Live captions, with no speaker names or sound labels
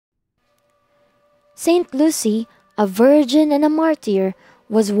Saint Lucy, a virgin and a martyr,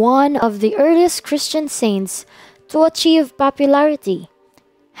 was one of the earliest Christian saints to achieve popularity,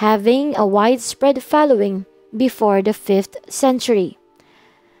 having a widespread following before the 5th century.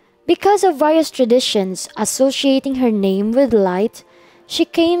 Because of various traditions associating her name with light, she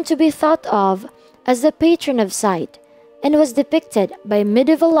came to be thought of as the patron of sight and was depicted by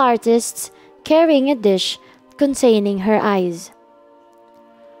medieval artists carrying a dish containing her eyes.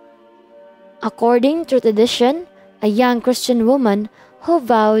 According to tradition, a young Christian woman who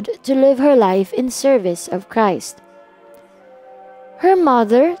vowed to live her life in service of Christ. Her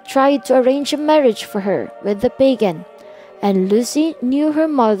mother tried to arrange a marriage for her with the pagan, and Lucy knew her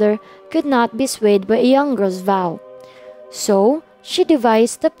mother could not be swayed by a young girl's vow. So she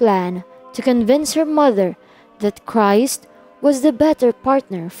devised a plan to convince her mother that Christ was the better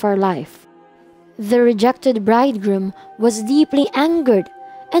partner for life. The rejected bridegroom was deeply angered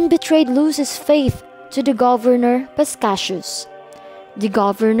and betrayed Lucy's faith to the governor Paschasius. The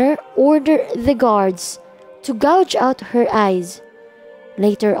governor ordered the guards to gouge out her eyes.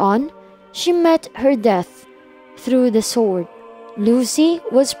 Later on, she met her death through the sword. Lucy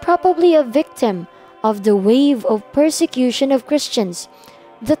was probably a victim of the wave of persecution of Christians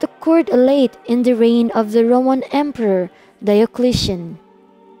that occurred late in the reign of the Roman Emperor Diocletian.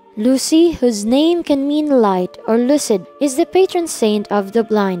 Lucy, whose name can mean light or lucid, is the patron saint of the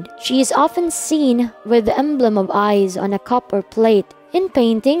blind. She is often seen with the emblem of eyes on a cup or plate. In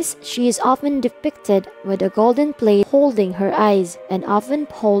paintings, she is often depicted with a golden plate holding her eyes and often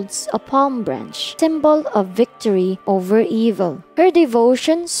holds a palm branch, symbol of victory over evil. Her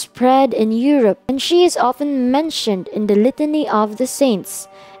devotion spread in Europe, and she is often mentioned in the Litany of the Saints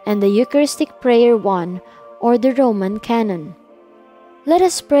and the Eucharistic Prayer 1 or the Roman Canon. Let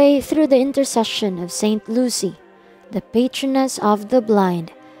us pray through the intercession of Saint Lucy, the patroness of the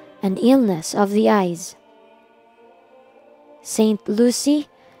blind and illness of the eyes. Saint Lucy,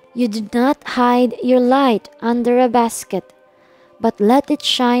 you did not hide your light under a basket, but let it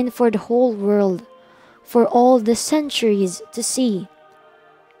shine for the whole world, for all the centuries to see.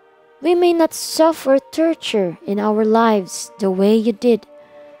 We may not suffer torture in our lives the way you did,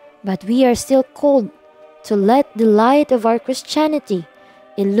 but we are still called to let the light of our Christianity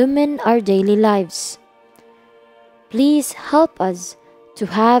illumine our daily lives. Please help us to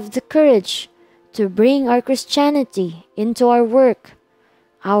have the courage to bring our Christianity into our work,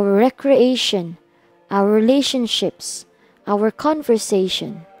 our recreation, our relationships, our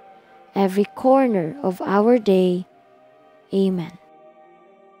conversation, every corner of our day. Amen.